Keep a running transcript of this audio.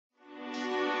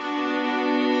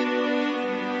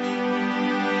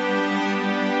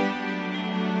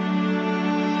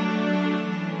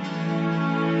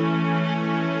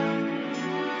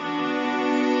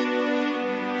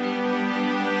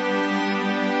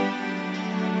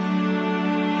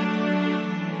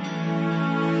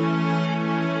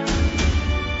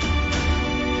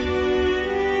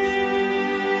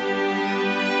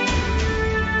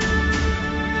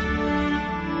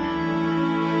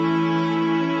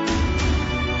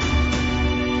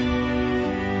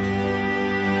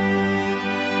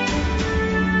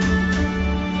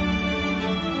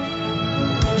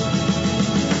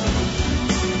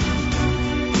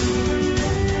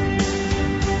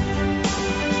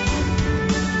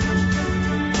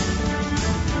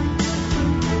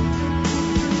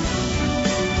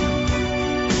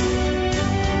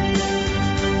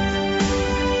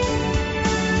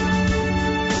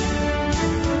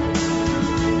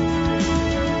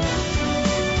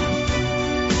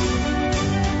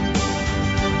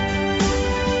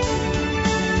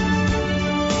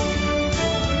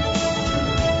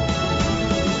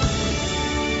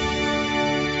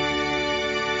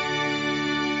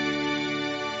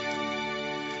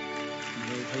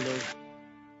hello.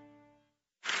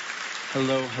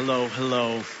 Hello, hello,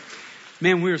 hello.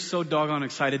 Man, we are so doggone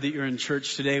excited that you're in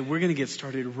church today. We're going to get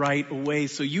started right away.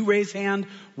 So you raise hand.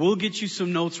 We'll get you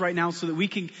some notes right now so that we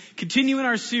can continue in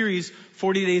our series,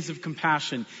 40 Days of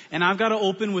Compassion. And I've got to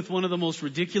open with one of the most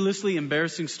ridiculously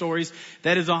embarrassing stories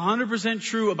that is 100%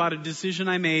 true about a decision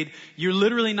I made. You're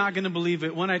literally not going to believe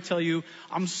it when I tell you.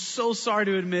 I'm so sorry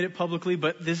to admit it publicly,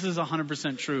 but this is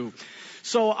 100% true.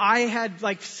 So I had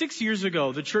 6 years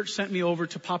ago, the church sent me over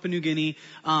to Papua New Guinea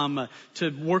to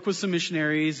work with some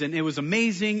missionaries, and it was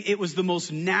amazing. It was the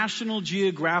most National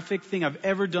Geographic thing I've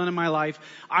ever done in my life.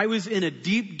 I was in a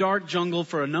deep, dark jungle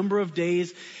for a number of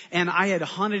days, and I had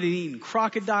hunted and eaten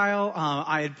crocodile.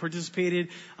 I had participated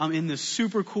in this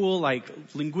super cool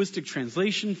linguistic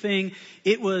translation thing.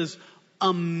 It was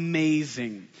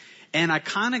amazing. And I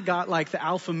kind of got the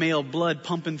alpha male blood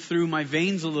pumping through my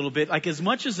veins a little bit. As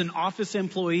much as an office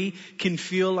employee can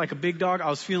feel like a big dog, I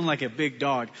was feeling like a big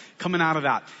dog coming out of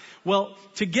that. Well,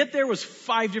 to get there was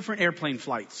 5 different airplane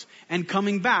flights. And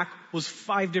coming back was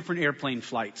 5 different airplane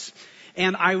flights.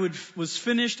 And was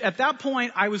finished, at that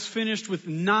point, I was finished with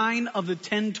 9 of the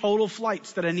 10 total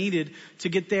flights that I needed to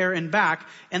get there and back.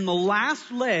 And the last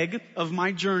leg of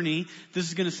my journey, this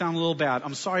is going to sound a little bad.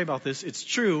 I'm sorry about this. It's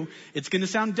true. It's going to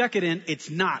sound decadent. It's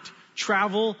not.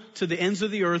 Travel to the ends of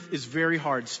the earth is very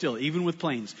hard still, even with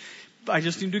planes. I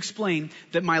just need to explain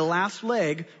that my last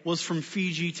leg was from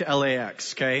Fiji to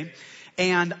LAX, okay?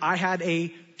 And I had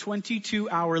a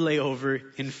 22-hour layover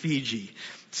in Fiji.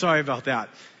 Sorry about that.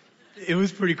 It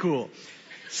was pretty cool.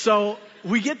 So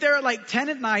we get there at 10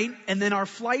 at night, and then our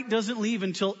flight doesn't leave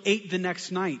until 8 the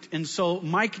next night. And so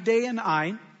Mike Day and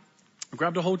I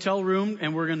grabbed a hotel room,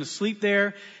 and we're going to sleep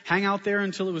there, hang out there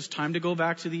until it was time to go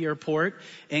back to the airport,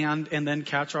 and then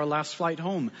catch our last flight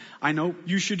home. I know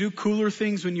you should do cooler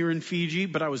things when you're in Fiji,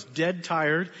 but I was dead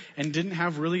tired and didn't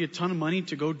have really a ton of money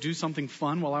to go do something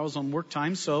fun while I was on work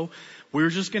time, so we were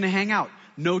just going to hang out.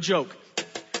 No joke.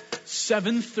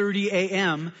 7:30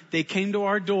 a.m., they came to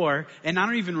our door, and I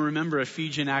don't even remember a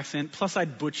Fijian accent, plus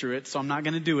I'd butcher it, so I'm not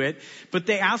going to do it. But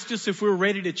they asked us if we were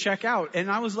ready to check out, and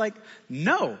I was like,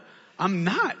 no, I'm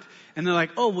not. And they're like,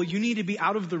 oh, well, you need to be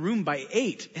out of the room by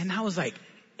 8. And I was like,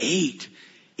 8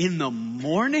 in the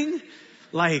morning?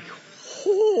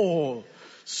 Oh.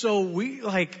 So we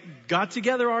got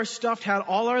together our stuff, had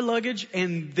all our luggage,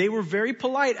 and they were very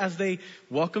polite as they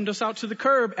welcomed us out to the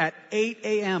curb at 8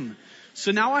 a.m.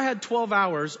 So now I had 12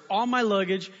 hours, all my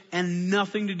luggage, and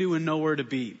nothing to do and nowhere to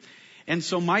be. And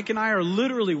so Mike and I are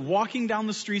literally walking down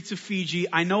the streets of Fiji.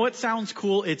 I know it sounds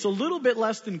cool. It's a little bit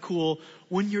less than cool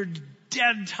when you're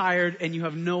dead tired and you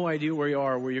have no idea where you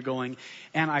are or where you're going.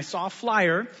 And I saw a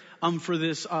flyer for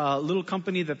this little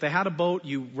company that they had a boat.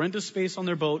 You rent a space on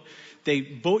their boat. They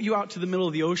boat you out to the middle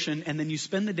of the ocean, and then you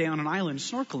spend the day on an island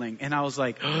snorkeling. And I was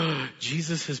like, oh,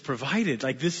 Jesus has provided.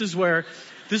 This is where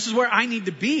I need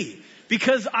to be.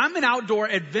 Because I'm an outdoor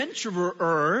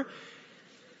adventurer.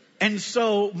 And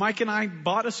so Mike and I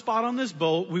bought a spot on this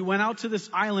boat. We went out to this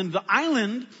island. The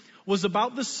island was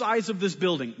about the size of this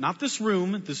building. Not this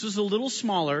room. This is a little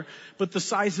smaller, but the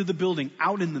size of the building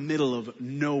out in the middle of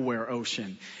nowhere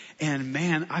ocean. And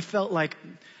man, I felt like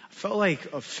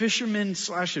a fisherman /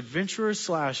 adventurer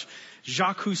 /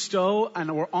 Jacques Cousteau,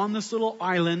 and we're on this little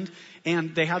island,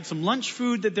 and they had some lunch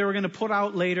food that they were going to put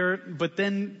out later, but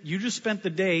then you just spent the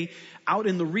day out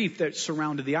in the reef that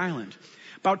surrounded the island.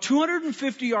 About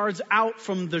 250 yards out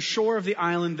from the shore of the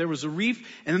island, there was a reef,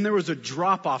 and then there was a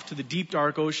drop-off to the deep,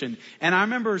 dark ocean. And I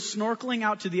remember snorkeling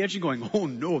out to the edge and going, oh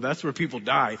no, that's where people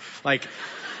die.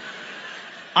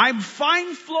 I'm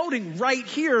fine floating right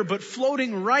here, but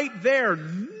floating right there,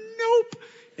 nope.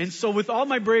 And so with all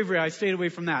my bravery, I stayed away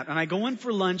from that. And I go in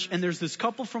for lunch, and there's this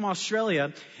couple from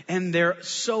Australia, and they're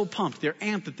so pumped. They're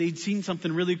amped that they'd seen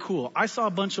something really cool. I saw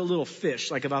a bunch of little fish,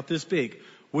 about this big,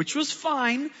 which was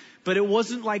fine, but it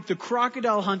wasn't like the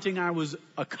crocodile hunting I was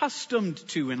accustomed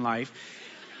to in life.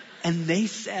 And they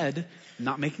said,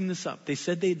 not making this up, they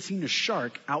said they'd seen a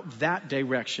shark out that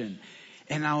direction.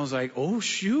 And I was like, oh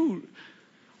shoot,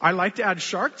 I like to add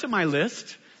shark to my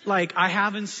list. I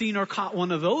haven't seen or caught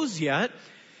one of those yet.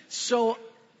 So,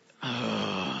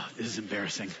 this is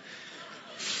embarrassing.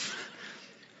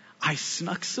 I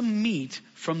snuck some meat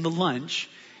from the lunch,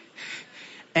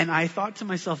 and I thought to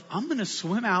myself, I'm going to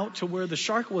swim out to where the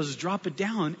shark was, drop it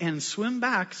down, and swim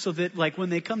back so that, when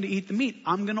they come to eat the meat,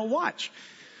 I'm going to watch.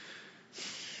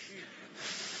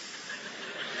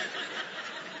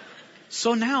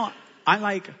 So now,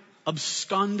 I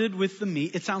absconded with the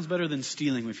meat. It sounds better than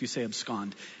stealing if you say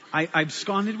abscond. I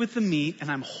absconded with the meat,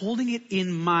 and I'm holding it in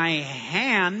my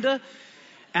hand,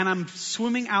 And I'm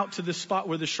swimming out to the spot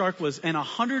where the shark was, and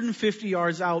 150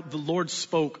 yards out, the Lord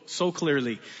spoke so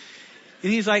clearly.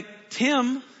 And he's like,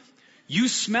 Tim, you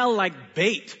smell like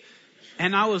bait.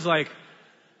 And I was like,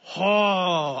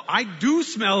 oh, I do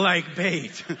smell like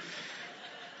bait.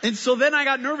 And so then I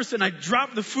got nervous and I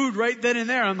dropped the food right then and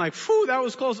there. I'm like, phew, that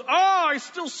was close. Oh, I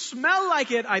still smell like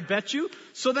it, I bet you.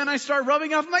 So then I start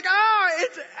rubbing off. I'm like,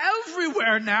 it's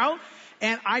everywhere now.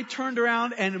 And I turned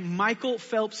around and Michael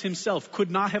Phelps himself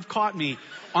could not have caught me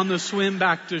on the swim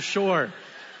back to shore.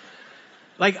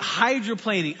 Like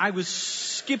hydroplaning. I was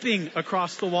skipping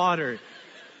across the water.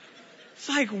 It's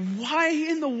like, why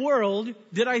in the world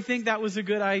did I think that was a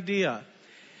good idea?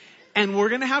 And we're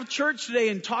going to have church today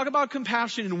and talk about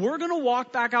compassion, and we're going to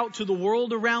walk back out to the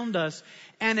world around us.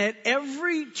 And at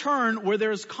every turn where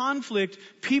there's conflict,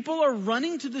 people are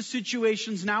running to the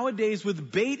situations nowadays with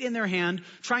bait in their hand,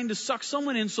 trying to suck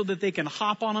someone in so that they can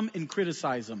hop on them and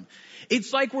criticize them.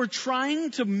 It's like we're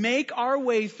trying to make our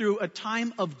way through a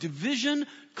time of division,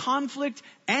 conflict,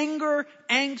 anger,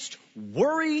 angst,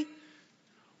 worry,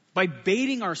 by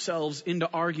baiting ourselves into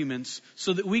arguments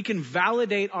so that we can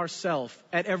validate ourselves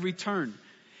at every turn.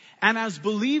 And as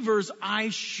believers, I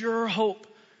sure hope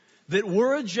that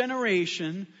we're a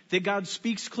generation that God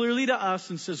speaks clearly to us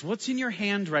and says, what's in your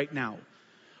hand right now?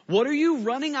 What are you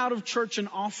running out of church and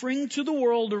offering to the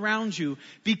world around you?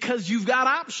 Because you've got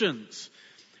options.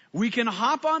 We can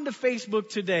hop onto Facebook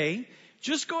today,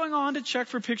 just going on to check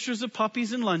for pictures of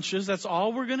puppies and lunches. That's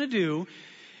all we're going to do.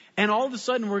 And all of a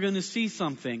sudden we're going to see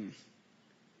something.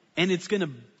 And it's going to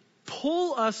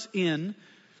pull us in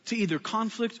to either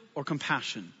conflict or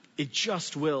compassion. It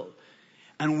just will.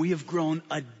 And we have grown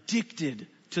addicted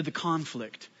to the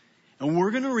conflict. And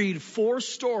we're going to read 4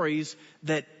 stories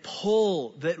that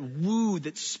pull, that woo,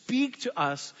 that speak to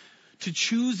us to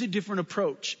choose a different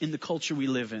approach in the culture we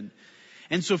live in.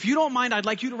 And so if you don't mind, I'd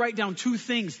like you to write down 2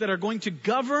 things that are going to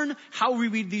govern how we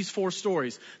read these 4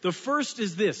 stories. The first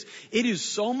is this. It is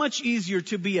so much easier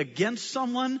to be against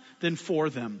someone than for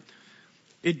them.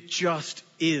 It just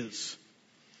is.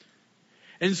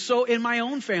 And so in my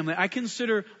own family, I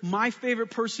consider my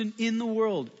favorite person in the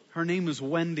world. Her name is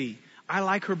Wendy. I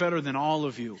like her better than all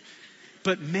of you.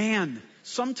 But man,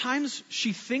 sometimes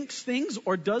she thinks things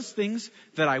or does things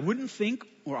that I wouldn't think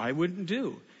or I wouldn't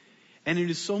do. And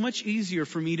it is so much easier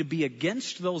for me to be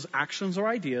against those actions or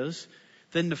ideas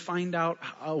than to find out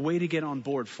a way to get on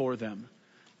board for them.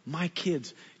 My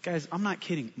kids, guys, I'm not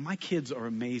kidding. My kids are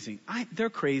amazing. They're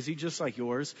crazy, just like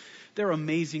yours. They're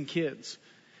amazing kids.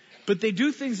 But they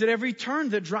do things at every turn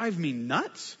that drive me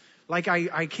nuts. Like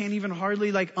I can't even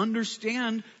hardly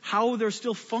understand how they're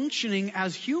still functioning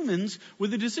as humans with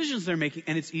the decisions they're making.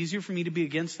 And it's easier for me to be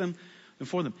against them than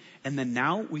for them. And then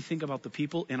now we think about the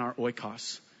people in our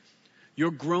oikos.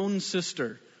 Your grown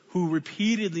sister who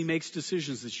repeatedly makes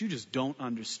decisions that you just don't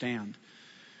understand.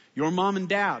 Your mom and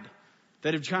dad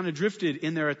that have kind of drifted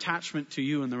in their attachment to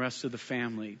you and the rest of the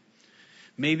family.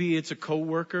 Maybe it's a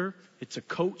coworker, it's a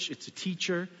coach, it's a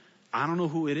teacher. I don't know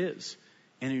who it is.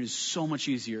 And it is so much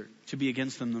easier to be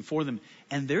against them than for them.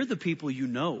 And they're the people you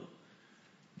know.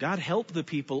 God help the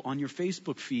people on your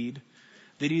Facebook feed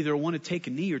that either want to take a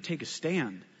knee or take a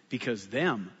stand, because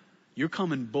you're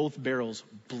coming both barrels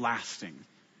blasting.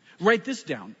 Write this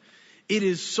down. It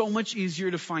is so much easier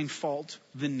to find fault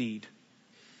than need.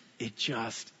 It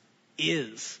just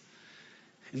is.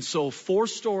 And so 4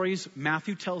 stories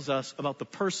Matthew tells us about the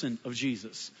person of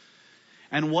Jesus.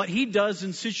 And what he does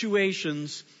in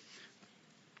situations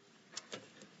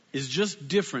is just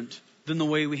different than the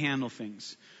way we handle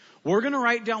things. We're going to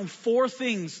write down 4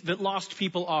 things that lost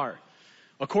people are.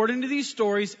 According to these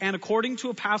stories and according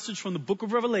to a passage from the book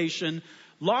of Revelation,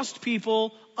 lost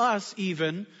people, us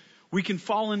even, we can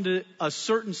fall into a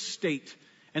certain state.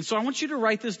 And so I want you to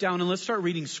write this down and let's start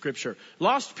reading scripture.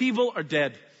 Lost people are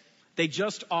dead. They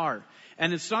just are.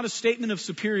 And it's not a statement of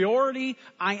superiority.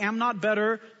 I am not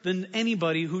better than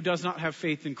anybody who does not have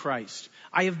faith in Christ.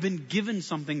 I have been given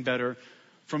something better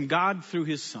from God through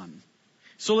his Son.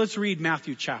 So let's read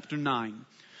Matthew chapter 9.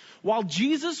 While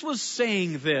Jesus was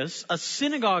saying this, a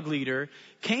synagogue leader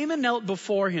came and knelt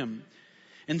before him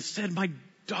and said, "My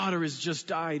daughter has just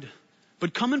died,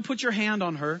 but come and put your hand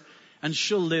on her and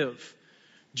she'll live."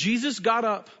 Jesus got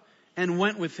up and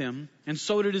went with him, and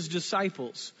so did his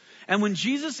disciples. And when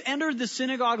Jesus entered the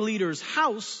synagogue leader's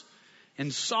house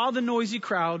and saw the noisy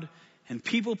crowd and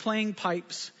people playing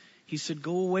pipes, he said,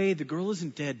 "Go away, the girl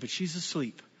isn't dead, but she's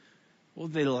asleep." Well,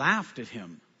 they laughed at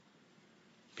him.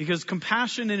 Because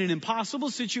compassion in an impossible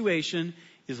situation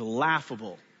is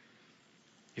laughable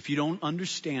if you don't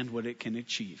understand what it can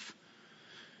achieve.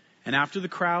 And after the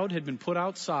crowd had been put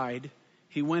outside,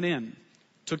 he went in.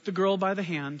 took the girl by the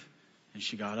hand, and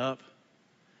she got up.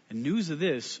 And news of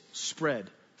this spread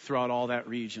throughout all that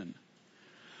region.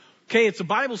 Okay, it's a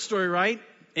Bible story, right?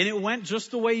 And it went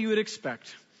just the way you would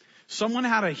expect. Someone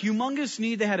had a humongous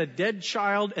need. They had a dead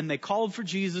child, and they called for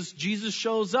Jesus. Jesus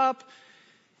shows up,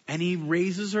 and he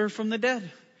raises her from the dead.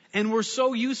 And we're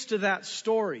so used to that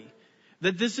story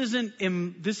that this isn't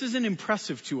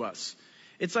impressive to us.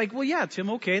 It's like, well, yeah, Tim,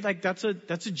 okay, like that's a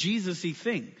Jesus-y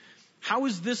thing. How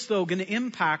is this, though, going to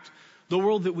impact the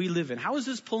world that we live in? How is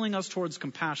this pulling us towards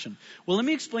compassion? Well, let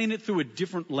me explain it through a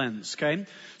different lens, okay?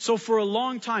 So for a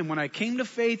long time, when I came to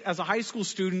faith as a high school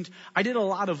student, I did a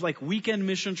lot of weekend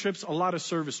mission trips, a lot of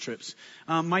service trips.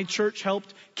 My church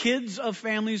helped kids of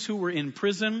families who were in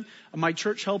prison. My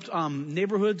church helped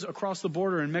neighborhoods across the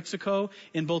border in Mexico,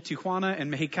 in both Tijuana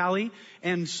and Mexicali.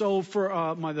 And so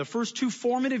for the first 2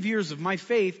 formative years of my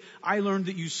faith, I learned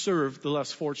that you serve the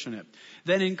less fortunate.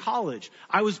 Then in college,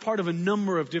 I was part of a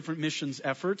number of different missions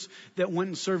efforts that went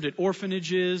and served at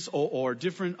orphanages or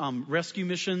different rescue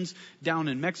missions down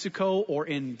in Mexico or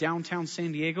in downtown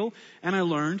San Diego. And I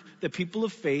learned that people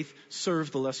of faith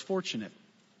serve the less fortunate.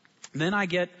 Then I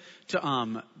get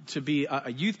to be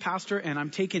a youth pastor, and I'm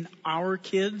taking our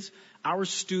kids, our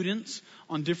students,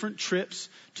 on different trips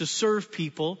to serve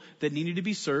people that needed to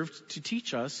be served, to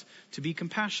teach us to be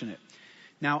compassionate.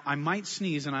 Now, I might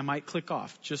sneeze and I might click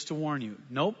off, just to warn you.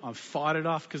 Nope, I've fought it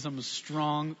off because I'm a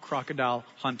strong crocodile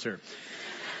hunter.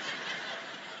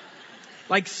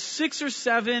 6 or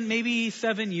 7, maybe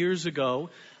 7 years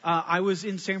ago, I was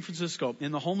in San Francisco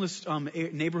in the homeless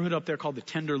neighborhood up there called the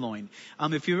Tenderloin.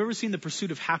 If you've ever seen The Pursuit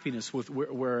of Happiness,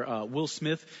 where Will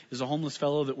Smith is a homeless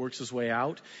fellow that works his way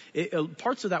out,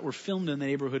 parts of that were filmed in the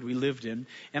neighborhood we lived in.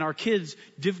 And our kids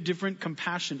did different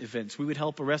compassion events. We would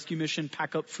help a rescue mission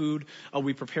pack up food.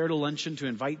 We prepared a luncheon to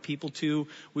invite people to.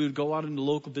 We would go out into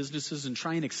local businesses and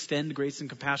try and extend grace and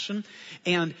compassion.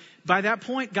 And by that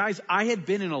point, guys, I had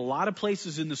been in a lot of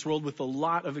places in this world with a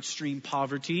lot of extreme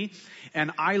poverty.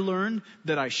 And I learned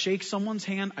that I shake someone's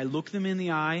hand, I look them in the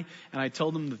eye, and I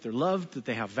tell them that they're loved, that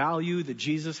they have value, that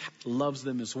Jesus loves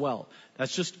them as well.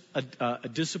 That's just a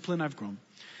discipline I've grown.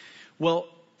 Well,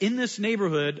 in this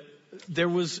neighborhood, there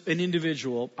was an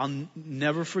individual, I'll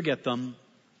never forget them.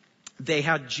 They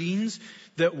had jeans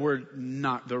that were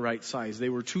not the right size. They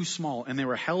were too small, and they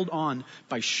were held on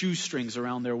by shoestrings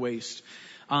around their waist.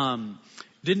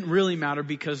 Didn't really matter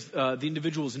because the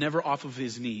individual was never off of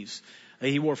his knees.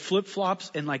 He wore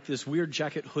flip-flops and this weird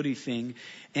jacket hoodie thing.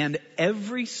 And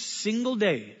every single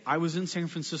day I was in San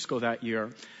Francisco that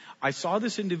year, I saw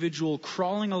this individual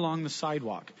crawling along the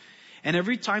sidewalk. And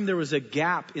every time there was a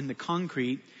gap in the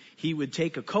concrete, he would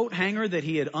take a coat hanger that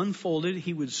he had unfolded,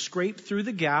 he would scrape through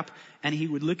the gap, and he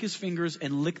would lick his fingers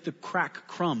and lick the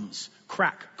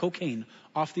cocaine,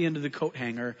 off the end of the coat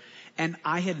hanger. And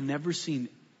I had never seen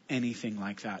anything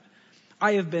like that.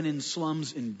 I have been in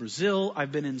slums in Brazil.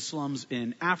 I've been in slums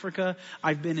in Africa.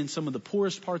 I've been in some of the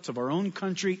poorest parts of our own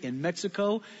country in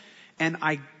Mexico. And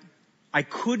I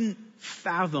couldn't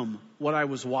fathom what I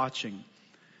was watching.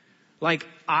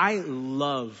 I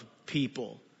love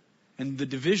people. And the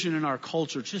division in our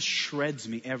culture just shreds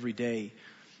me every day.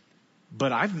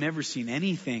 But I've never seen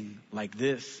anything like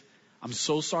this. I'm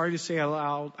so sorry to say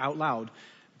out loud,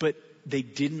 but they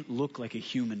didn't look like a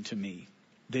human to me.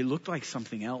 They looked like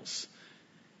something else.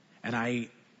 And I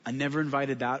never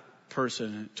invited that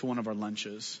person to one of our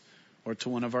lunches or to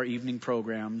one of our evening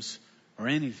programs or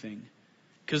anything,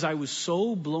 because I was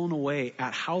so blown away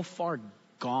at how far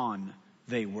gone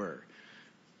they were.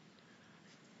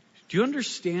 Do you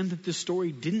understand that this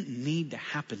story didn't need to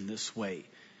happen this way?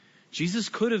 Jesus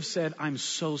could have said, "I'm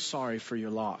so sorry for your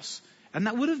loss." And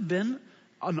that would have been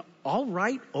an all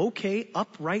right, okay,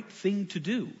 upright thing to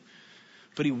do.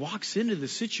 But he walks into the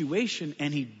situation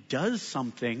and he does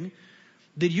something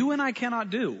that you and I cannot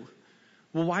do.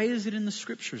 Well, why is it in the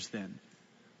scriptures then?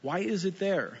 Why is it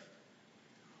there?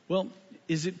 Well,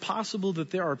 is it possible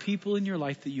that there are people in your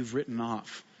life that you've written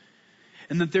off?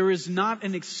 And that there is not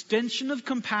an extension of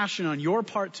compassion on your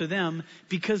part to them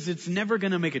because it's never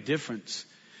going to make a difference?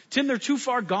 Tim, they're too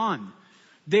far gone.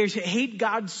 They hate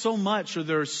God so much, or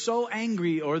they're so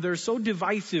angry, or they're so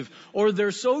divisive, or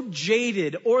they're so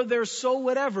jaded, or they're so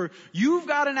whatever. You've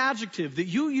got an adjective that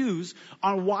you use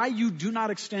on why you do not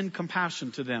extend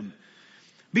compassion to them.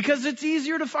 Because it's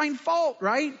easier to find fault,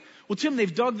 right? Well, Tim,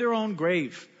 they've dug their own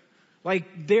grave.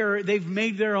 They've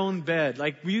made their own bed.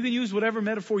 You can use whatever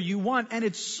metaphor you want, and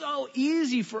it's so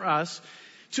easy for us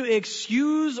to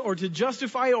excuse or to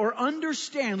justify or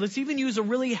understand. Let's even use a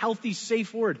really healthy,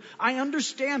 safe word. I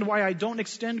understand why I don't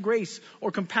extend grace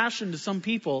or compassion to some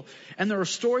people. And there are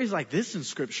stories like this in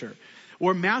Scripture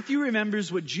where Matthew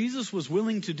remembers what Jesus was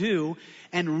willing to do,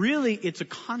 and really it's a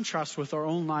contrast with our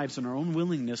own lives and our own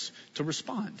willingness to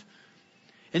respond.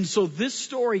 And so this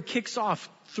story kicks off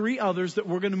 3 others that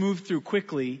we're going to move through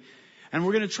quickly, and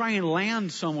we're going to try and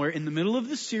land somewhere in the middle of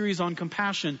this series on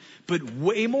compassion, but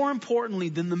way more importantly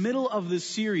than the middle of this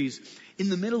series, in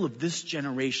the middle of this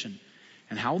generation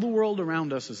and how the world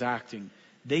around us is acting.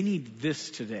 They need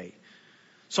this today.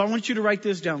 So I want you to write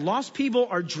this down. Lost people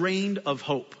are drained of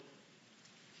hope.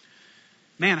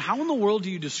 Man, how in the world do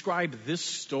you describe this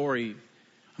story?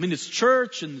 I mean, it's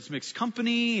church and it's mixed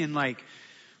company and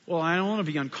well, I don't want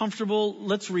to be uncomfortable.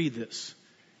 Let's read this.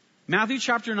 Matthew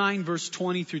chapter 9, verse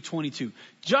 20 through 22.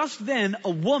 Just then, a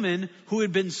woman who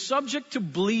had been subject to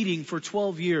bleeding for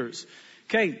 12 years.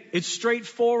 Okay, it's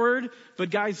straightforward, but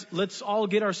guys, let's all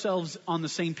get ourselves on the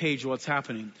same page of what's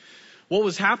happening. What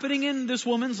was happening in this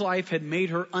woman's life had made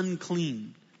her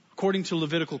unclean, according to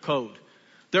Levitical code.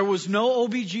 There was no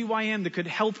OBGYN that could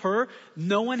help her.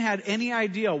 No one had any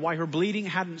idea why her bleeding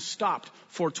hadn't stopped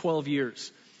for 12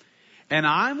 years. And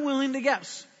I'm willing to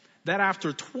guess that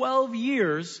after 12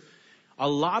 years, a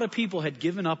lot of people had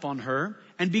given up on her.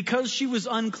 And because she was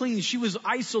unclean, she was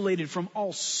isolated from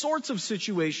all sorts of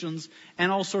situations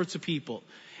and all sorts of people.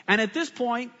 And at this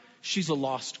point, she's a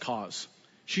lost cause.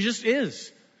 She just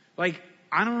is.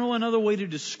 I don't know another way to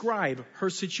describe her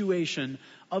situation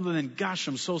other than, gosh,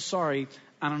 I'm so sorry.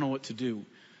 I don't know what to do.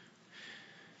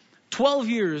 12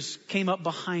 years came up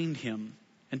behind him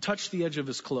and touched the edge of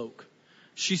his cloak.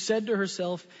 She said to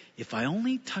herself, if I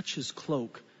only touch his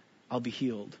cloak, I'll be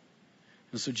healed.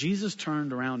 And so Jesus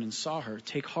turned around and saw her.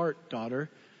 Take heart, daughter.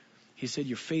 He said,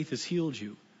 your faith has healed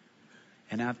you.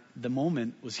 And at the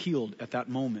moment was healed at that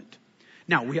moment.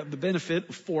 Now, we have the benefit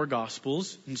of 4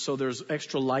 Gospels, and so there's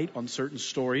extra light on certain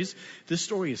stories. This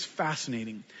story is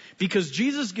fascinating because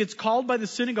Jesus gets called by the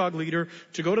synagogue leader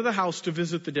to go to the house to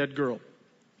visit the dead girl.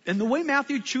 And the way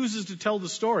Matthew chooses to tell the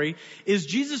story is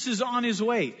Jesus is on his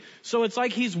way. So it's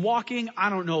like he's walking, I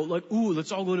don't know,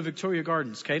 let's all go to Victoria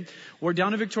Gardens, okay? We're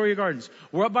down to Victoria Gardens.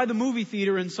 We're up by the movie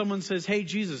theater and someone says, hey,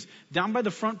 Jesus, down by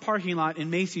the front parking lot in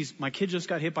Macy's, my kid just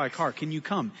got hit by a car. Can you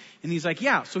come? And he's like,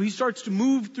 yeah. So he starts to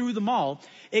move through the mall,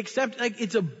 except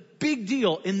it's a big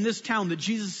deal in this town that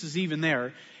Jesus is even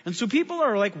there. And so people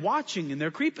are watching and they're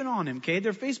creeping on him, okay?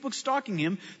 They're Facebook stalking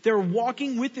him. They're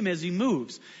walking with him as he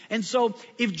moves. And so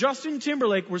if Justin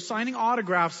Timberlake were signing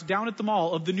autographs down at the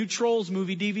mall of the new Trolls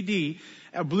movie DVD,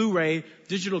 a Blu-ray,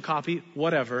 digital copy,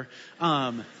 whatever,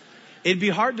 it'd be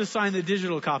hard to sign the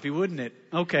digital copy, wouldn't it?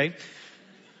 Okay.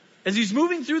 As he's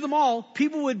moving through the mall,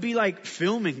 people would be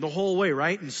filming the whole way,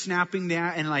 right? And snapping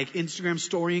that and Instagram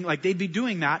storying, they'd be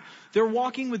doing that. They're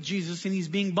walking with Jesus and he's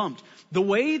being bumped. The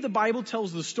way the Bible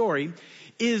tells the story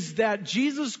is that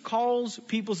Jesus calls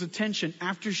people's attention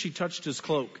after she touched his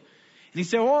cloak. And he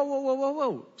said, whoa, whoa, whoa, whoa,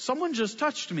 whoa. Someone just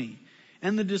touched me.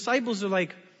 And the disciples are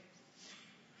like,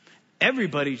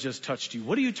 everybody just touched you.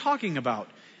 What are you talking about?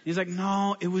 And he's like,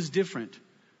 no, it was different.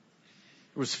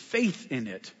 There was faith in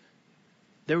it.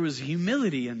 There was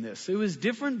humility in this. It was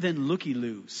different than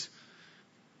looky-loos.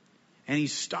 And he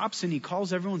stops and he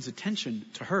calls everyone's attention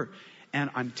to her. And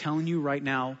I'm telling you right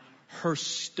now, her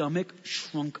stomach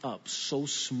shrunk up so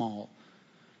small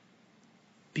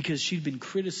because she'd been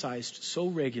criticized so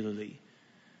regularly,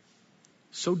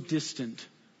 so distant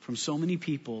from so many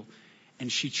people, and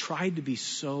she tried to be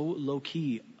so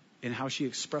low-key in how she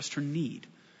expressed her need.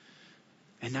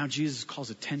 And now Jesus calls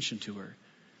attention to her.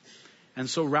 And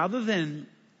so rather than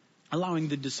allowing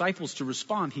the disciples to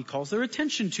respond, he calls their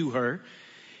attention to her,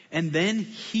 and then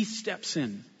he steps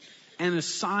in and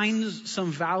assigns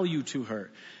some value to her.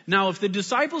 Now, if the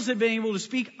disciples had been able to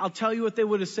speak, I'll tell you what they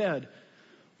would have said.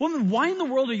 Woman, why in the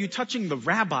world are you touching the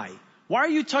rabbi? Why are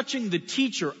you touching the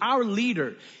teacher, our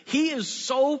leader? He is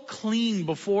so clean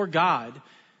before God,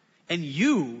 and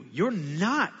you're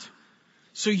not.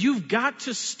 So you've got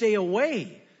to stay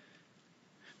away.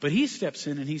 But he steps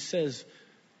in and he says,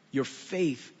 your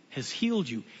faith has healed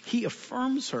you. He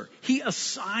affirms her. He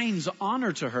assigns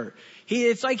honor to her.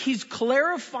 It's like he's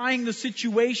clarifying the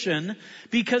situation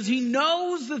because he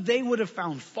knows that they would have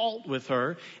found fault with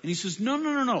her. And he says,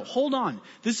 no, hold on.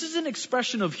 This is an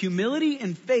expression of humility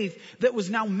and faith that was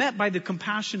now met by the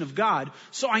compassion of God.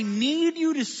 So I need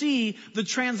you to see the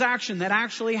transaction that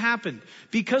actually happened.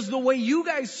 Because the way you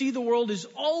guys see the world is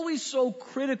always so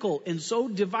critical and so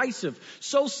divisive,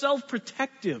 so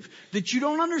self-protective that you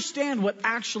don't understand what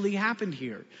actually happened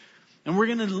here. And we're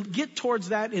going to get towards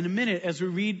that in a minute as we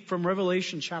read from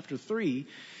Revelation chapter 3,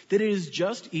 that it is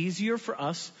just easier for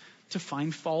us to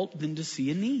find fault than to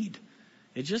see a need.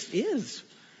 It just is.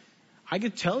 I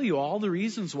could tell you all the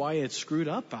reasons why it's screwed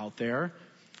up out there.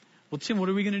 Well, Tim, what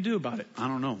are we going to do about it? I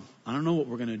don't know. I don't know what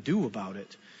we're going to do about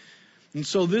it. And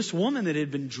so this woman that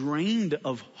had been drained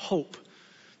of hope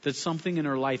that something in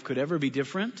her life could ever be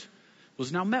different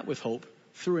was now met with hope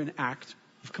through an act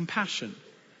of compassion.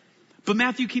 But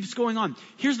Matthew keeps going on.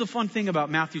 Here's the fun thing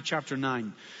about Matthew chapter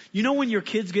 9. You know when your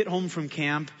kids get home from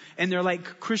camp and they're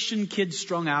like Christian kids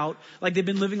strung out, like they've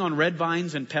been living on red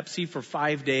vines and Pepsi for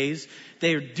 5 days.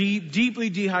 They are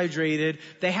deeply dehydrated.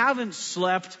 They haven't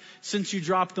slept since you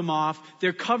dropped them off.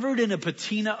 They're covered in a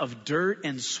patina of dirt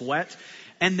and sweat.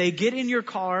 And they get in your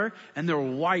car and they're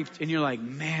wiped. And you're like,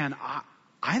 man,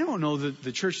 I don't know that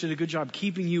the church did a good job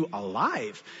keeping you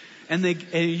alive. And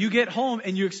you get home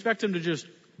and you expect them to just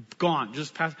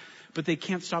pass, but they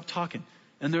can't stop talking.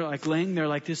 And they're like laying there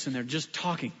like this and they're just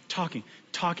talking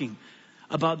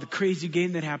about the crazy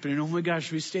game that happened. And oh my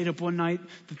gosh, we stayed up one night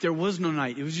that there was no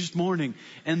night. It was just morning.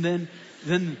 And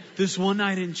then this one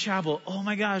night in chapel, oh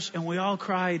my gosh, and we all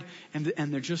cried and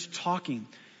they're just talking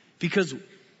because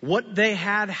what they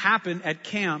had happen at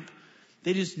camp,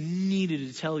 they just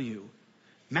needed to tell you.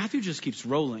 Matthew just keeps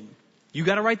rolling. You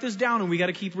got to write this down and we got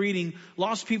to keep reading.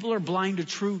 Lost people are blind to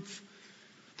truth.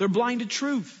 They're blind to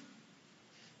truth.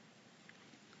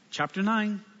 Chapter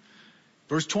 9,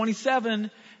 verse 27.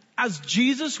 As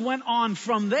Jesus went on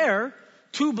from there,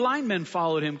 2 blind men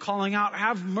followed him, calling out,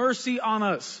 "Have mercy on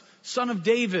us, Son of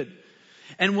David."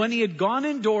 And when he had gone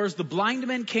indoors, the blind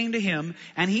men came to him,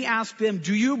 and he asked them,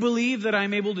 "Do you believe that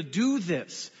I'm able to do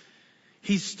this?"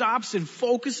 He stops and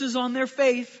focuses on their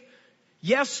faith.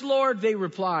 "Yes, Lord," they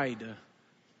replied.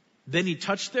 Then he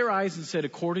touched their eyes and said,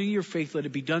 "According to your faith, let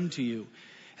it be done to you."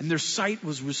 And their sight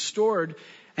was restored.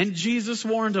 And Jesus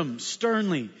warned them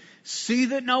sternly, "See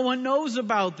that no one knows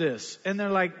about this." And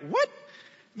they're like, "What?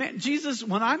 Man, Jesus,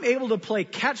 when I'm able to play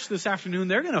catch this afternoon,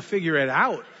 they're going to figure it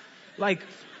out. Like,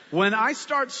 when I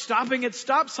start stopping at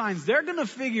stop signs, they're going to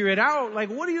figure it out. Like,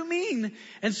 what do you mean?"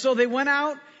 And so they went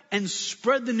out and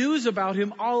spread the news about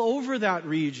him all over that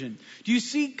region. Do you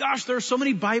see? Gosh, there are so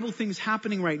many Bible things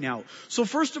happening right now. So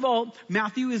first of all,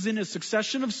 Matthew is in a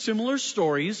succession of similar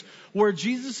stories where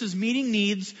Jesus is meeting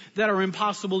needs that are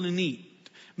impossible to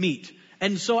meet.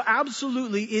 And so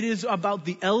absolutely it is about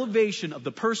the elevation of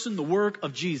the person, the work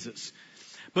of Jesus.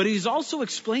 But he's also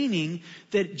explaining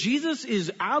that Jesus is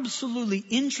absolutely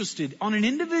interested on an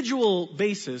individual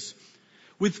basis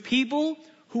with people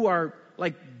who are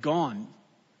like gone.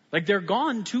 Like they're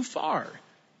gone too far.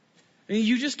 I mean,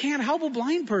 you just can't help a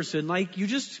blind person. Like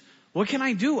what can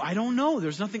I do? I don't know.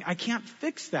 There's nothing, I can't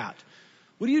fix that.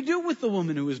 What do you do with the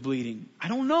woman who is bleeding? I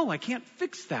don't know. I can't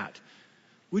fix that.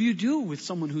 What do you do with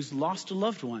someone who's lost a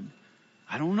loved one?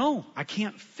 I don't know. I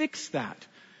can't fix that.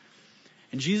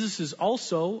 And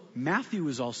Matthew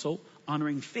is also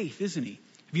honoring faith, isn't he?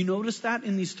 Have you noticed that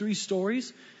in these 3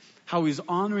 stories? How he's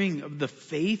honoring the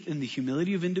faith and the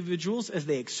humility of individuals as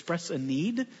they express a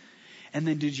need. And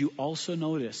then did you also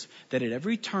notice that at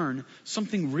every turn,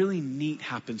 something really neat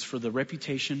happens for the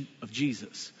reputation of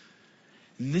Jesus?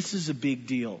 And this is a big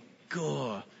deal.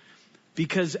 Good.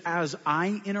 Because as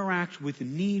I interact with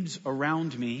needs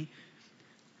around me,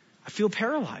 I feel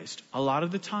paralyzed a lot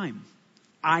of the time.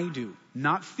 I do.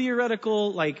 Not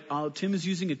theoretical, like Tim is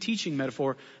using a teaching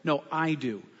metaphor. No, I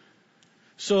do.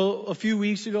 So a few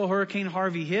weeks ago, Hurricane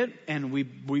Harvey hit and we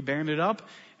banded up,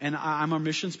 and I'm our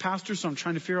missions pastor, so I'm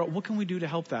trying to figure out what can we do to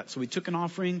help that. So we took an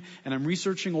offering and I'm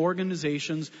researching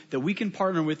organizations that we can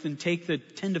partner with and take the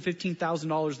 $10,000 to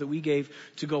 $15,000 that we gave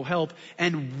to go help.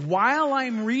 And while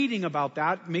I'm reading about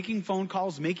that, making phone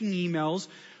calls, making emails,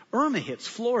 Irma hits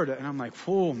Florida. And I'm like,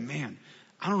 oh man,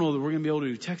 I don't know that we're going to be able to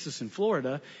do Texas and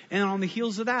Florida. And on the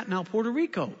heels of that, now Puerto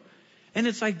Rico. And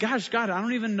it's like, gosh, God, I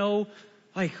don't even know,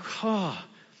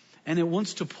 and it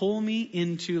wants to pull me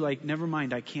into like, never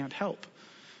mind, I can't help.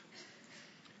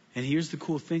 And here's the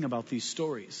cool thing about these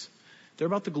stories. They're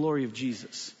about the glory of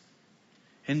Jesus.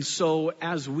 And so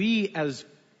as we, as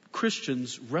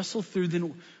Christians, wrestle through,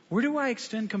 then where do I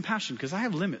extend compassion? Because I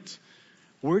have limits.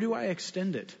 Where do I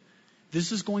extend it?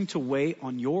 This is going to weigh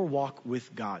on your walk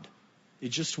with God. It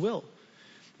just will.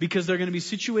 Because there are going to be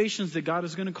situations that God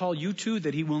is going to call you to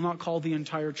that he will not call the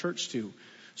entire church to.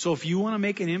 So if you want to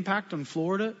make an impact on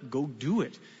Florida, go do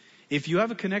it. If you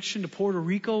have a connection to Puerto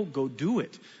Rico, go do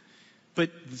it.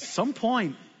 But at some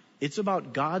point, it's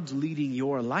about God's leading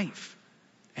your life.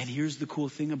 And here's the cool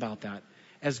thing about that.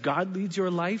 As God leads your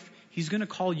life, he's going to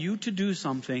call you to do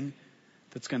something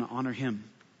that's going to honor him.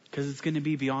 Because it's going to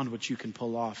be beyond what you can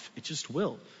pull off. It just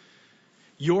will.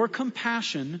 Your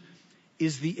compassion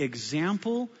is the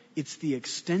example, it's the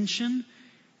extension,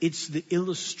 it's the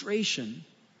illustration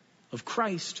of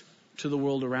Christ to the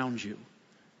world around you.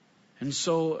 And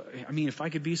so, I mean, if I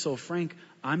could be so frank,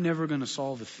 I'm never going to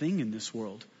solve a thing in this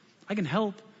world. I can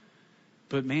help.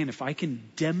 But man, if I can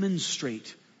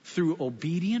demonstrate through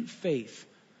obedient faith,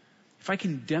 if I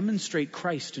can demonstrate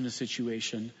Christ in a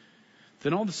situation,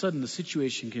 then all of a sudden the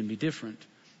situation can be different.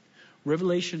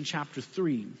 Revelation chapter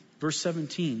 3, verse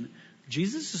 17,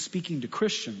 Jesus is speaking to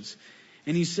Christians.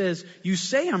 And he says, you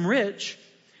say I'm rich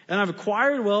and I've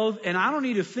acquired wealth and I don't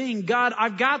need a thing. God,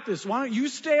 I've got this. Why don't you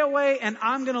stay away and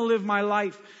I'm going to live my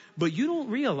life. But you don't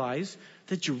realize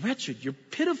that you're wretched, you're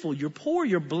pitiful, you're poor,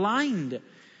 you're blind,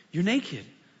 you're naked.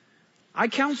 I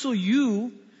counsel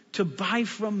you to buy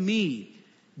from me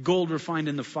gold refined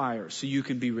in the fire so you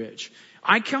can be rich.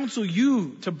 I counsel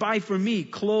you to buy from me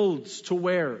clothes to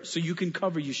wear so you can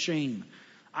cover your shame.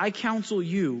 I counsel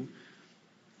you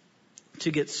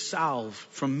to get salve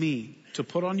from me to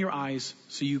put on your eyes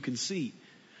so you can see.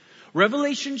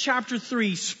 Revelation chapter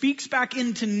 3 speaks back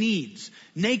into needs,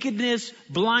 nakedness,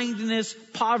 blindness,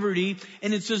 poverty,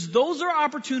 and it says those are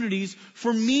opportunities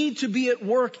for me to be at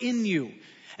work in you.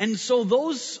 And so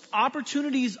those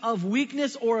opportunities of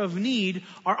weakness or of need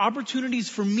are opportunities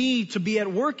for me to be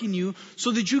at work in you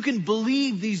so that you can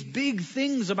believe these big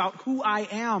things about who I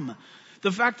am.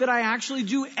 The fact that I actually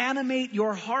do animate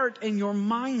your heart and your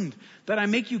mind, that I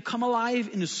make you come alive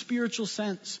in a spiritual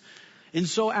sense. And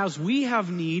so as we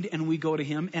have need and we go to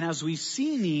Him, and as we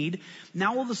see need,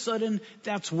 now all of a sudden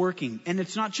that's working. And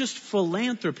it's not just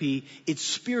philanthropy, it's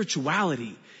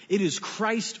spirituality. It is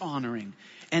Christ honoring.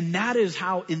 And that is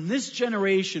how in this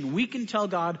generation we can tell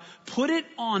God, put it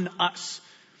on us.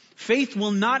 Faith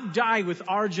will not die with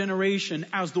our generation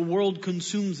as the world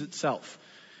consumes itself.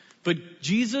 But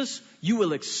Jesus, you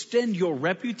will extend your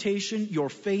reputation, your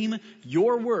fame,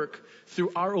 your work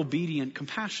through our obedient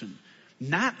compassion.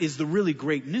 And that is the really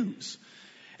great news.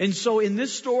 And so in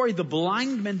this story, the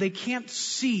blind men, they can't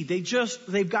see.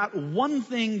 They've got one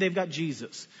thing, they've got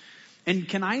Jesus. And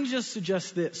can I just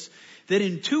suggest this? That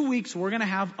in 2 weeks, we're going to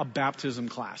have a baptism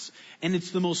class. And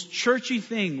it's the most churchy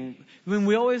thing. I mean,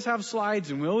 we always have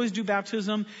slides and we always do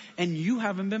baptism, and you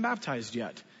haven't been baptized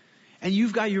yet. And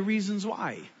you've got your reasons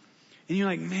why. And you're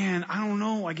like, man, I don't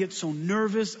know. I get so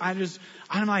nervous. I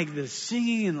don't like the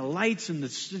singing and the lights and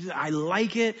I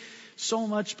like it so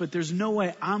much, but there's no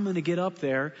way I'm going to get up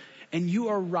there. And you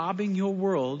are robbing your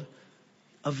world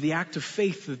of the act of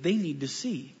faith that they need to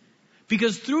see.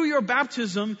 Because through your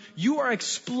baptism, you are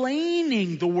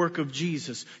explaining the work of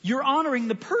Jesus. You're honoring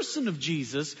the person of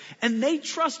Jesus, and they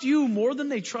trust you more than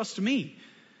they trust me.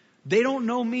 They don't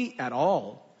know me at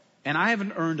all, and I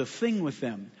haven't earned a thing with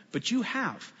them, but you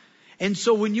have. And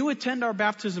so when you attend our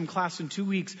baptism class in 2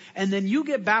 weeks, and then you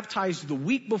get baptized the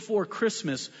week before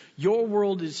Christmas, your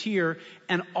world is here,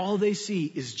 and all they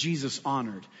see is Jesus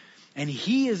honored. And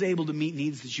He is able to meet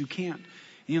needs that you can't.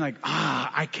 And you're like,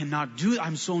 I cannot do it.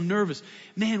 I'm so nervous.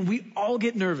 Man, we all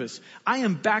get nervous. I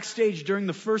am backstage during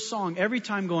the first song every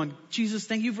time going, Jesus,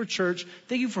 thank you for church.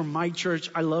 Thank you for my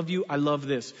church. I love you. I love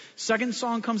this. Second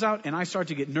song comes out and I start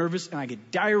to get nervous and I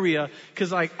get diarrhea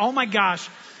because like, oh my gosh,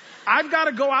 I've got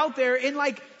to go out there in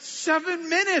like 7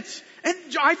 minutes. And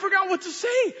I forgot what to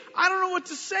say. I don't know what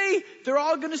to say. They're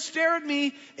all going to stare at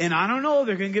me. And I don't know.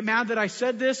 They're going to get mad that I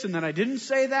said this and that I didn't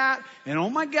say that. And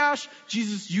oh my gosh,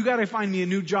 Jesus, you got to find me a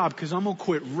new job because I'm going to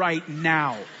quit right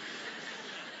now.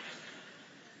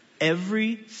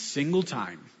 Every single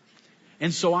time.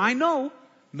 And so I know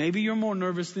maybe you're more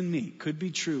nervous than me. Could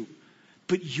be true.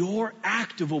 But your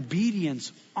act of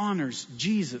obedience honors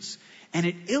Jesus. And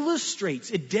it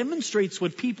demonstrates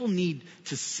what people need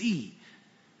to see.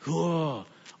 Oh,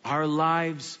 our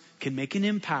lives can make an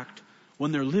impact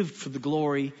when they're lived for the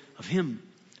glory of Him.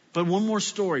 But one more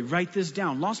story, write this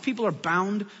down. Lost people are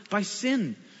bound by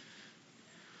sin.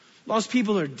 Lost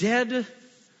people are dead,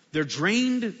 they're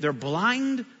drained, they're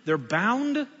blind, they're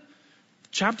bound.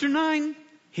 Chapter 9,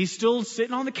 he's still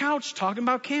sitting on the couch talking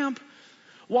about camp.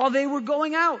 While they were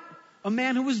going out, a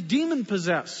man who was demon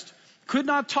possessed, could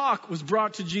not talk, was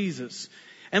brought to Jesus.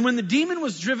 And when the demon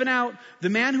was driven out, the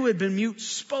man who had been mute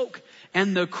spoke,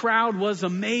 and the crowd was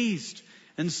amazed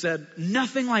and said,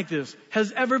 nothing like this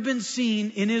has ever been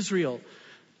seen in Israel.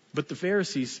 But the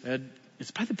Pharisees said,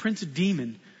 it's by the prince of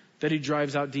demon that he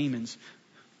drives out demons.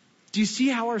 Do you see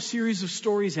how our series of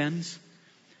stories ends?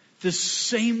 The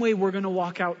same way we're going to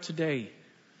walk out today.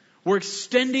 We're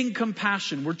extending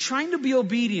compassion. We're trying to be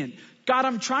obedient. God,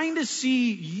 I'm trying to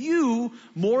see you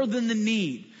more than the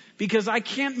need because I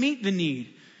can't meet the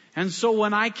need. And so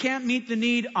when I can't meet the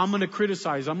need, I'm going to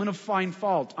criticize. I'm going to find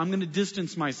fault. I'm going to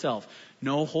distance myself.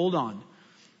 No, hold on.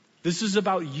 This is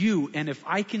about you. And if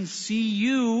I can see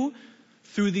you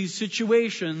through these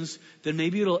situations, then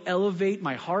maybe it'll elevate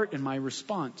my heart and my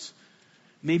response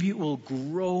Maybe it will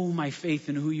grow my faith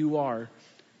in who you are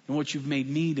and what you've made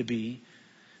me to be.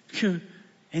 And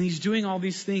he's doing all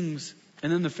these things.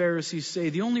 And then the Pharisees say,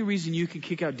 the only reason you can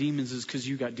kick out demons is because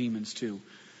you got demons too.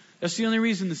 That's the only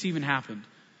reason this even happened.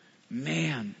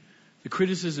 Man, the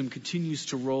criticism continues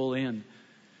to roll in.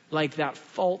 Like that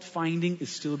fault finding is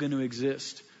still going to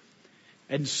exist.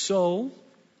 And so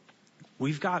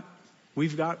we've got a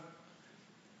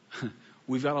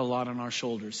lot on our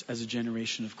shoulders as a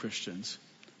generation of Christians.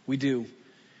 We do.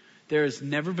 There has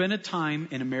never been a time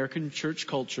in American church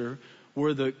culture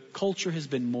where the culture has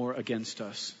been more against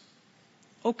us.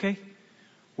 Okay.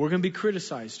 We're going to be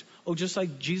criticized. Oh, just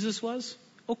like Jesus was?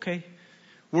 Okay.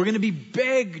 We're going to be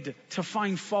begged to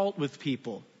find fault with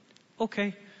people.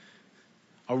 Okay.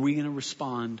 Are we going to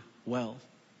respond well?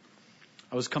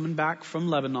 I was coming back from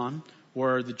Lebanon,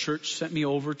 where the church sent me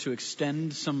over to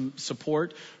extend some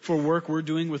support for work we're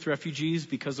doing with refugees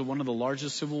because of one of the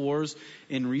largest civil wars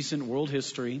in recent world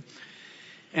history.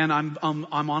 And I'm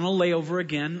on a layover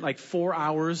again, like 4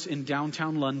 hours in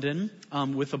downtown London,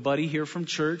 with a buddy here from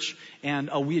church. And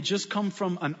we had just come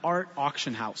from an art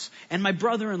auction house. And my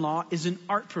brother-in-law is an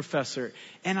art professor.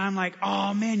 And I'm like,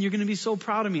 oh man, you're going to be so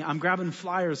proud of me. I'm grabbing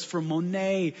flyers for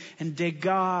Monet and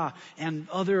Degas and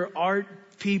other art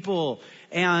people.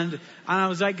 And I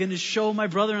was like going to show my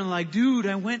brother-in-law, like, dude,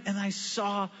 I went and I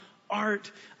saw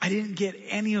art. I didn't get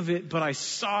any of it, but I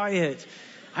saw it.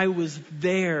 I was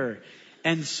there.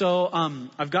 And so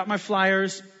I've got my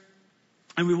flyers,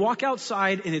 and we walk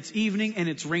outside, and it's evening, and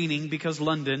it's raining because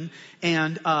London,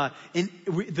 and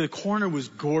the corner was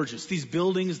gorgeous. These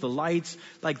buildings, the lights,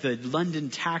 like the London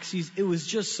taxis, it was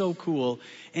just so cool.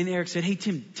 And Eric said, hey,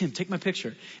 Tim, take my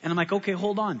picture. And I'm like, okay,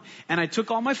 hold on. And I took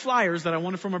all my flyers that I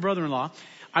wanted from my brother-in-law.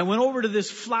 I went over to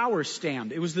this flower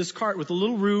stand. It was this cart with a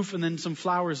little roof and then some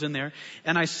flowers in there.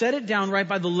 And I set it down right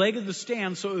by the leg of the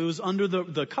stand so it was under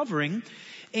the covering.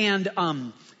 And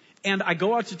I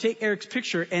go out to take Eric's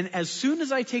picture, and as soon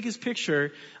as I take his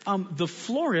picture, the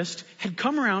florist had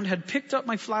come around, had picked up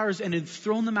my flowers, and had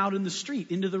thrown them out in the street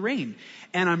into the rain.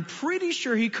 And I'm pretty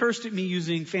sure he cursed at me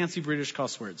using fancy British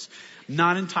cuss words.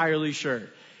 Not entirely sure.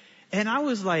 And I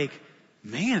was like,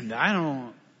 man, I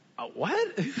don't,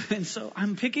 what? And so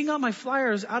I'm picking up my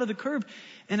flyers out of the curb,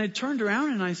 and I turned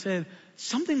around and I said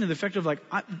something to the effect of like,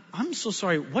 I'm so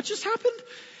sorry, what just happened?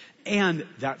 And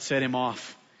that set him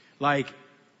off. Like,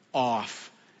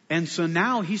 off. And so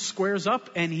now he squares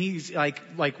up and he's like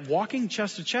walking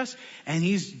chest to chest and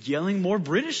he's yelling more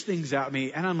British things at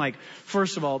me. And I'm like,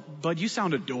 first of all, bud, you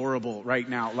sound adorable right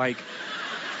now. Like,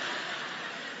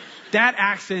 that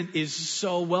accent is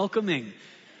so welcoming.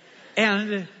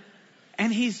 And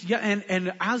as he's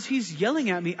yelling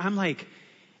at me, I'm like,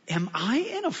 am I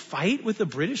in a fight with a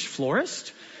British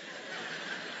florist?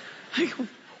 Like,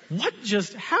 what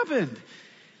just happened?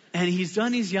 And he's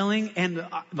done, he's yelling, and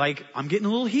I'm getting a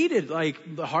little heated.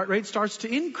 Like, the heart rate starts to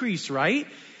increase, right?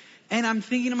 And I'm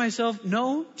thinking to myself,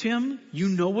 no, Tim, you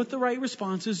know what the right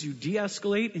response is. You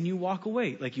de-escalate and you walk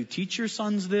away. Like, you teach your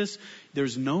sons this.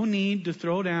 There's no need to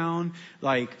throw down.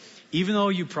 Like, even though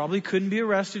you probably couldn't be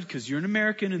arrested because you're an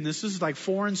American and this is like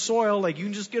foreign soil, like you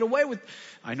can just get away with.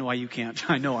 I know why you can't.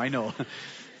 I know.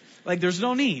 Like, there's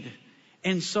no need.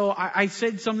 And so I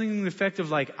said something in the effect of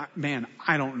like, man,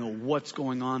 I don't know what's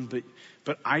going on,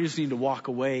 but I just need to walk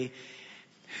away.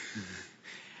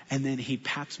 And then he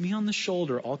pats me on the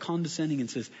shoulder, all condescending, and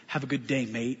says, have a good day,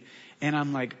 mate. And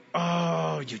I'm like,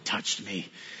 oh, you touched me.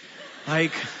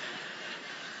 Like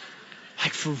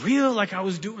for real, like I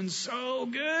was doing so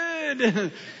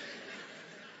good.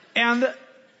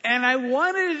 And I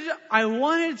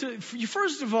wanted to,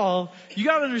 first of all, you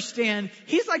gotta understand,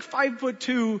 he's like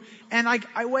 5'2", and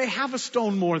I weigh half a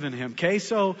stone more than him, okay?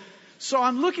 So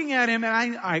I'm looking at him,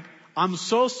 and I'm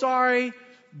so sorry,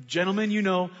 gentlemen, you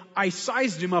know, I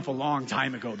sized him up a long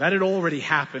time ago. That had already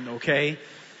happened, okay?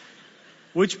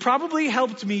 Which probably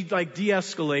helped me, like,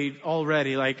 de-escalate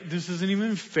already. Like, this isn't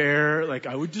even fair. Like,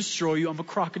 I would destroy you. I'm a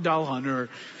crocodile hunter.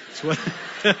 That's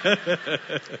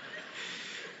what...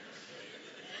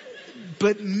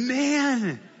 But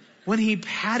man, when he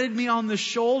patted me on the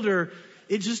shoulder,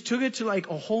 it just took it to like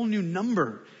a whole new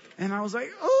number. And I was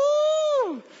like,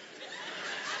 oh!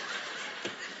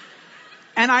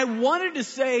 And I wanted to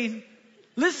say,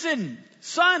 listen,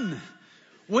 son,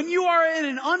 when you are in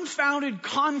an unfounded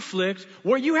conflict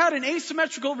where you had an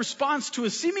asymmetrical response to a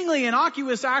seemingly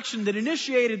innocuous action that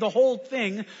initiated the whole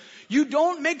thing, you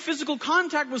don't make physical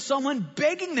contact with someone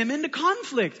begging them into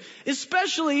conflict,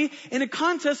 especially in a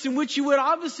contest in which you would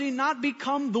obviously not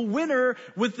become the winner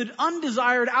with the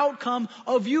undesired outcome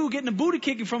of you getting a booty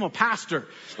kicking from a pastor.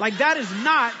 Like, that is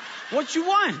not what you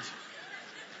want.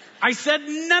 I said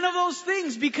none of those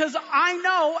things because I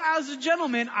know, as a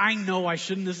gentleman, I know I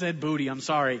shouldn't have said booty. I'm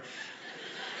sorry.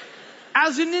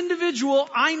 As an individual,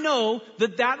 I know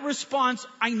that response,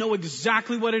 I know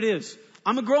exactly what it is.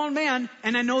 I'm a grown man,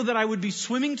 and I know that I would be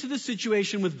swimming to the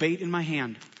situation with bait in my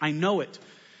hand. I know it.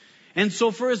 And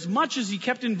so for as much as he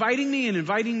kept inviting me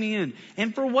in,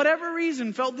 and for whatever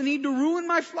reason felt the need to ruin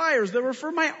my flyers that were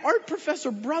for my art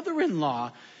professor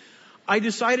brother-in-law, I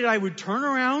decided I would turn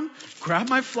around, grab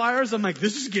my flyers. I'm like,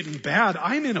 this is getting bad.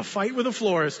 I'm in a fight with a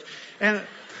florist. And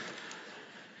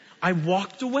I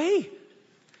walked away.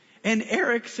 And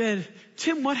Eric said,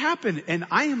 Tim, what happened? And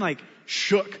I am like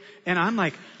shook. And I'm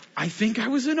like, I think I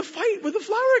was in a fight with a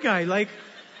flower guy. Like,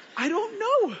 I don't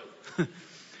know.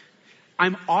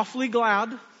 I'm awfully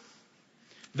glad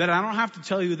that I don't have to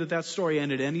tell you that story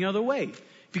ended any other way.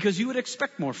 Because you would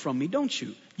expect more from me, don't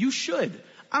you? You should.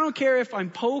 I don't care if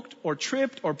I'm poked or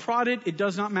tripped or prodded. It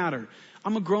does not matter.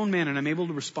 I'm a grown man and I'm able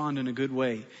to respond in a good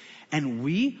way. And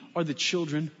we are the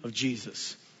children of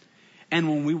Jesus. And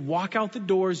when we walk out the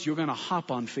doors, you're going to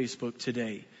hop on Facebook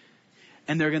today.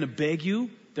 And they're going to beg you.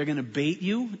 They're going to bait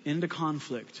you into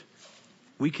conflict.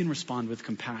 We can respond with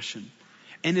compassion.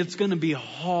 And it's going to be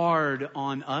hard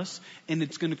on us. And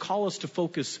it's going to call us to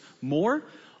focus more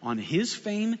on His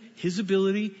fame, His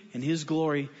ability, and His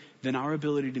glory than our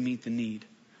ability to meet the need.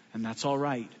 And that's all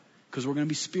right. Because we're going to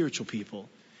be spiritual people.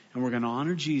 And we're going to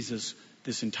honor Jesus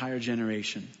this entire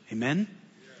generation. Amen?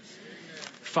 Yes. Amen.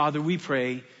 Father, we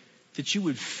pray that you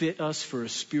would fit us for a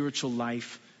spiritual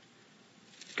life.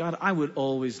 God, I would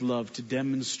always love to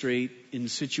demonstrate in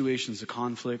situations of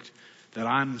conflict that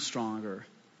I'm stronger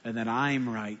and that I'm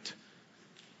right.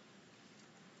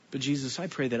 But Jesus, I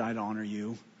pray that I'd honor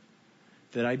you,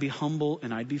 that I'd be humble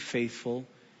and I'd be faithful,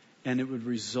 and it would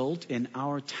result in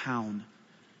our town.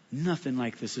 Nothing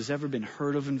like this has ever been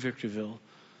heard of in Victorville.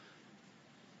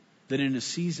 That in a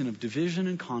season of division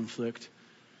and conflict,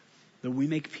 that we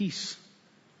make peace,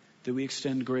 that we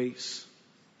extend grace,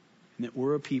 and that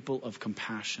we're a people of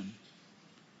compassion.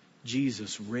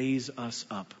 Jesus, raise us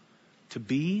up to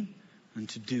be and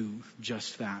to do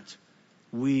just that.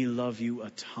 We love you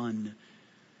a ton.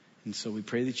 And so we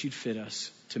pray that you'd fit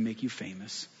us to make you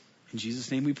famous. In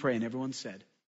Jesus' name we pray, and everyone said,